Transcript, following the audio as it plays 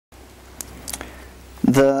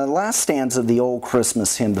The last stanza of the old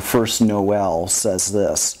Christmas hymn, the first Noel, says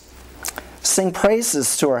this: "Sing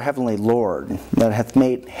praises to our heavenly Lord, that hath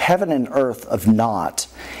made heaven and earth of naught,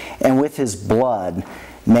 and with his blood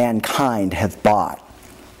mankind hath bought."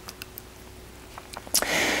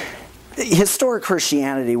 Historic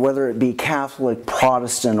Christianity, whether it be Catholic,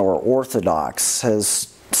 Protestant, or Orthodox, has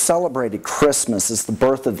celebrated Christmas as the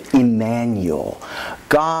birth of Emmanuel,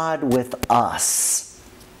 God with us,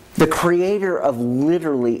 the creator of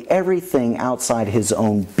literally everything outside his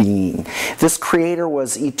own being. This creator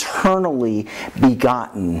was eternally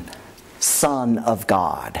begotten Son of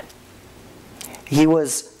God. He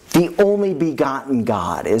was the only begotten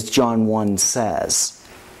God, as John 1 says.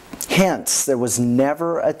 Hence, there was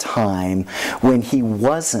never a time when he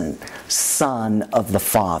wasn't Son of the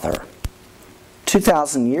Father.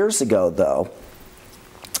 2,000 years ago, though,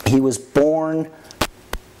 he was born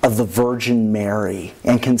of the Virgin Mary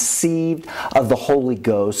and conceived of the Holy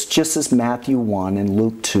Ghost, just as Matthew 1 and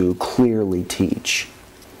Luke 2 clearly teach.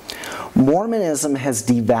 Mormonism has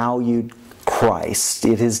devalued Christ.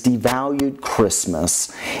 It has devalued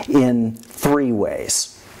Christmas in three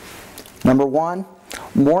ways. Number one,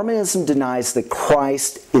 Mormonism denies that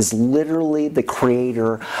Christ is literally the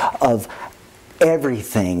creator of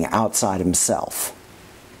everything outside himself,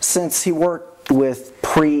 since he worked with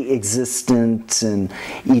pre-existent and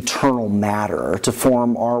eternal matter to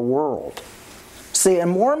form our world. See, in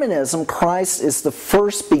Mormonism, Christ is the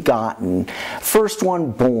first begotten, first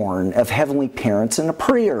one born of heavenly parents in a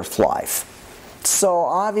pre-earth life. So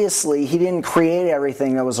obviously, he didn't create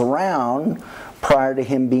everything that was around prior to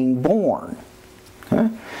him being born. Okay?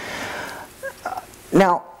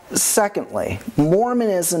 Now, secondly,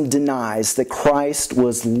 Mormonism denies that Christ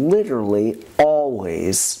was literally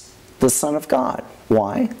always the Son of God.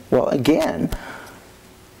 Why? Well, again,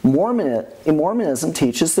 Mormonism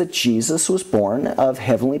teaches that Jesus was born of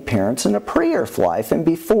heavenly parents in a pre-earth life, and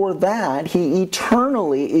before that, he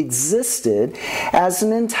eternally existed as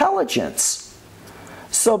an intelligence.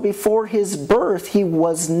 So before his birth, he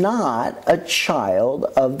was not a child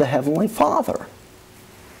of the Heavenly Father.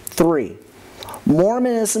 3.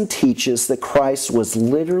 Mormonism teaches that Christ was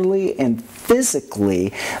literally and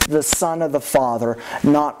physically the Son of the Father,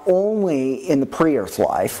 not only in the pre-earth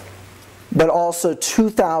life, but also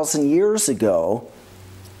 2,000 years ago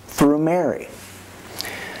through Mary.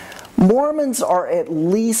 Mormons are at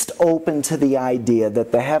least open to the idea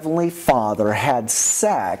that the Heavenly Father had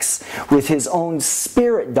sex with his own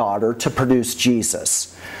spirit daughter to produce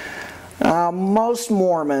Jesus. Most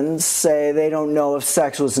Mormons say they don't know if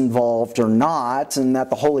sex was involved or not, and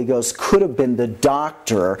that the Holy Ghost could have been the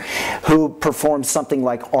doctor who performed something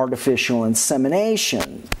like artificial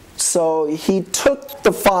insemination. So he took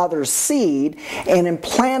the Father's seed and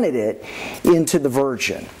implanted it into the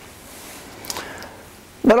Virgin.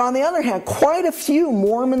 But on the other hand, quite a few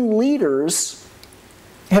Mormon leaders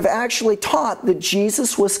have actually taught that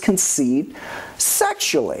Jesus was conceived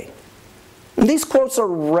sexually. And these quotes are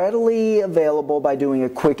readily available by doing a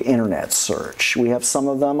quick internet search. We have some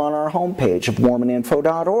of them on our homepage of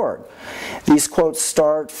mormoninfo.org. These quotes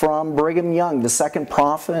start from Brigham Young, the second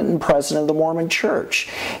prophet and president of the Mormon Church.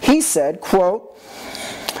 He said, quote,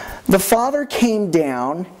 "The Father came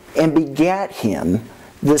down and begat him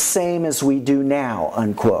the same as we do now,"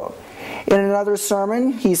 unquote. In another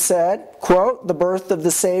sermon, he said, quote, "The birth of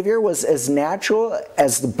the Savior was as natural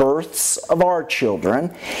as the births of our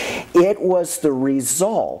children. It was the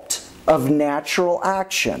result of natural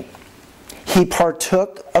action. He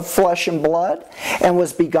partook of flesh and blood and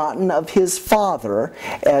was begotten of his Father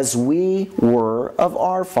as we were of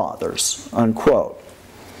our fathers," unquote.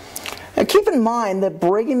 Now keep in mind that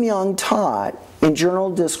Brigham Young taught in Journal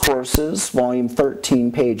Discourses, volume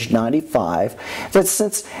 13, page 95, that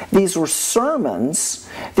since these were sermons,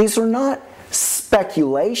 these are not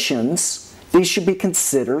speculations, these should be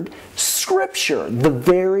considered Scripture, the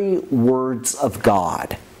very words of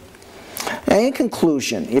God. And in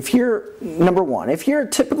conclusion, number one, if you're a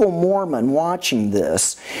typical Mormon watching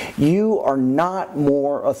this, you are not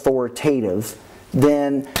more authoritative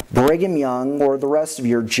than Brigham Young or the rest of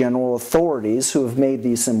your general authorities who have made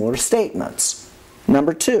these similar statements.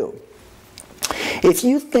 Number two, if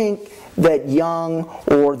you think that Young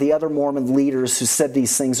or the other Mormon leaders who said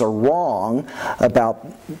these things are wrong about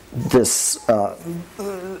this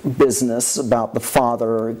business, about the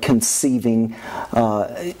Father conceiving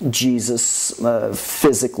Jesus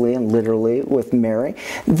physically and literally with Mary,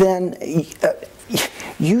 then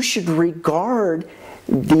you should regard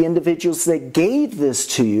the individuals that gave this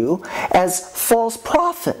to you as false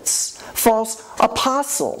prophets, false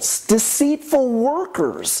apostles, deceitful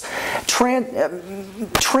workers,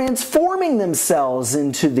 transforming themselves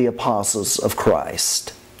into the apostles of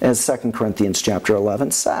Christ, as 2 Corinthians chapter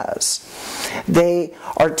 11 says. They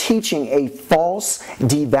are teaching a false,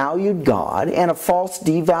 devalued God and a false,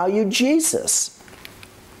 devalued Jesus.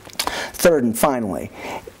 Third and finally,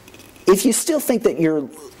 if you still think that your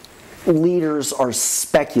leaders are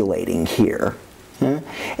speculating here,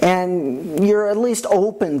 and you're at least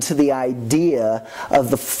open to the idea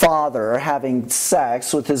of the father having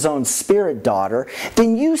sex with his own spirit daughter,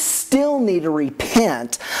 then you still need to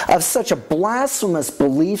repent of such a blasphemous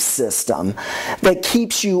belief system that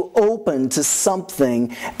keeps you open to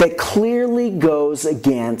something that clearly goes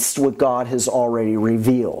against what God has already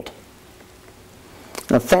revealed.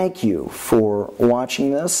 Now, thank you for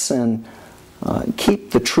watching this, and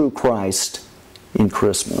keep the true Christ in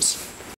Christmas.